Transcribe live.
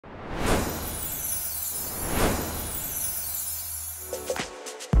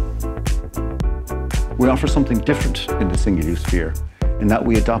We offer something different in the single-use sphere in that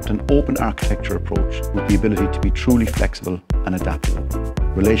we adopt an open architecture approach with the ability to be truly flexible and adaptable.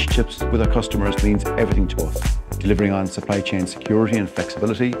 Relationships with our customers means everything to us, delivering on supply chain security and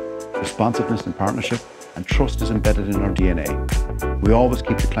flexibility, responsiveness and partnership, and trust is embedded in our DNA. We always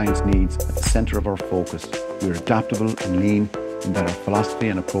keep the client's needs at the centre of our focus. We are adaptable and lean in that our philosophy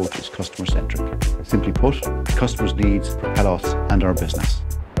and approach is customer-centric. Simply put, customers' needs propel us and our business.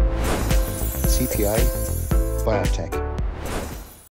 CPi Biotech.